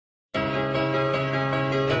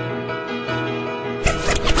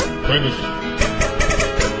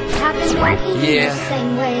Yeah,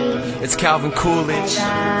 it's Calvin Coolidge.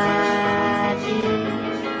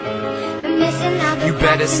 You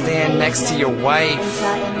better stand next to your wife.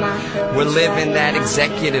 We're living that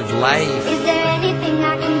executive life. Is there anything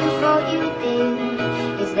I can do for you,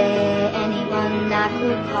 babe? Is there anyone I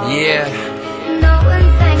could call? Yeah. No one,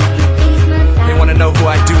 thank you, please, my They wanna know who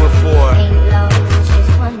I do it for. Ain't lost,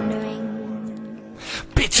 just wondering.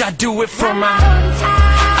 Bitch, I do it for my...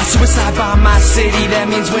 I suicide by my city, that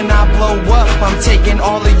means when I blow up, I'm taking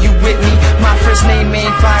all of you with me. My first name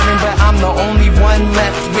ain't firing, but I'm the only one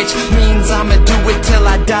left, which means I'ma do it till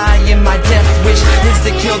I die, and my death wish is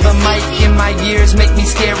to kill the mic in my ears, make me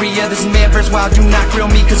scarier. This man verse wild, do not grill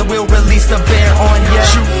me, cause I will release the bear on ya.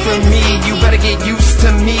 Shoot for me, you better get used to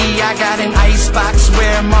me. I got an icebox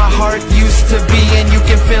where my heart used to be, and you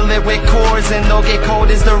can fill it with cores, and they'll get cold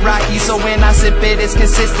as the Rocky. So when I sip it, it's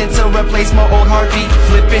consistent to replace my old heartbeat.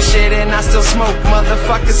 Flipping shit and I still smoke,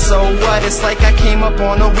 motherfucker, so what? It's like I came up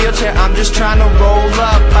on a wheelchair, I'm just trying to roll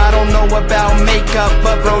up. I don't know about makeup,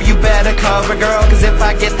 but bro, you better cover, girl, cause if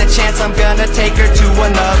I get the chance, I'm gonna take her to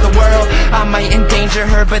another world. I might endanger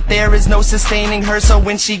her, but there is no sustaining her, so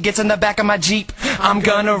when she gets in the back of my Jeep, I'm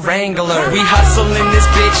gonna wrangle her. We hustle in this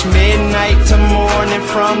bitch midnight to morning,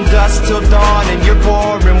 from dusk till dawn, and you're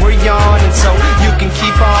boring, we're yawning, so you can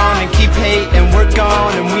keep on and keep hating, we're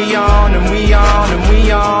gone, and we on, and we on, and we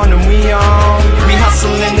on, and we on. We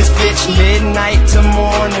hustle in this bitch midnight to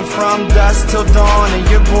morning, from dusk till dawn, and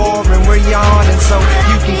you're boring, we're yawning, so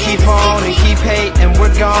you can keep on and keep hating,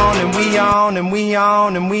 we're gone, and we on, and we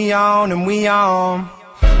on, and we on, and we on.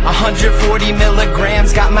 140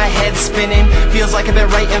 milligrams, got my head spinning. Feels like I've been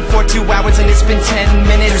writing for 2 hours and it's been 10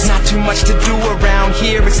 minutes. There's not too much to do around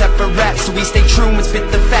here except for rap, so we stay true and spit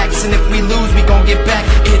the facts, and if we lose, we gon' get back.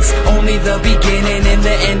 It's only the beginning, in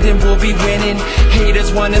the ending we'll be winning.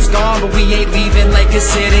 Haters want us gone, but we ain't leaving like it's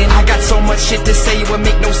sitting. I got so much shit to say, it would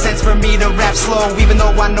make no sense for me to rap slow, even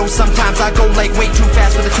though I know sometimes I go like way too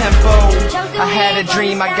fast for the tempo. I had a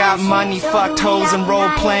dream, I got money, fucked hoes and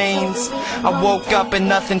rolled planes. I woke up and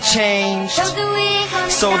nothing changed,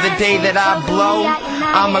 so the day that I blow,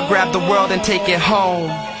 I'ma grab the world and take it home.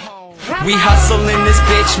 We hustle in this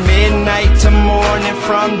bitch midnight to morning,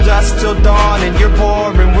 from dusk till dawn, and you're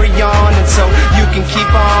boring, we're yawning, so you can keep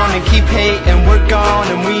on and keep hating, we're gone,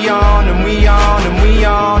 and we on, and we on, and we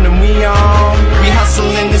on, and we on. We hustle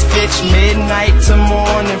in this bitch midnight to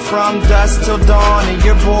morning, from dusk till dawn, and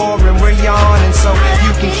you're boring, we're yawning, so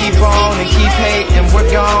you can keep on and keep hating, we're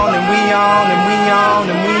gone, and we on, and we on,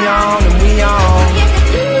 and we on, and we on.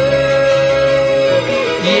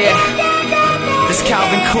 Yeah, this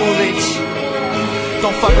Calvin Coolidge.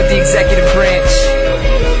 Don't fuck with the executive branch.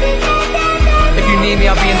 If you need me,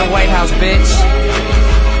 I'll be in the White House, bitch.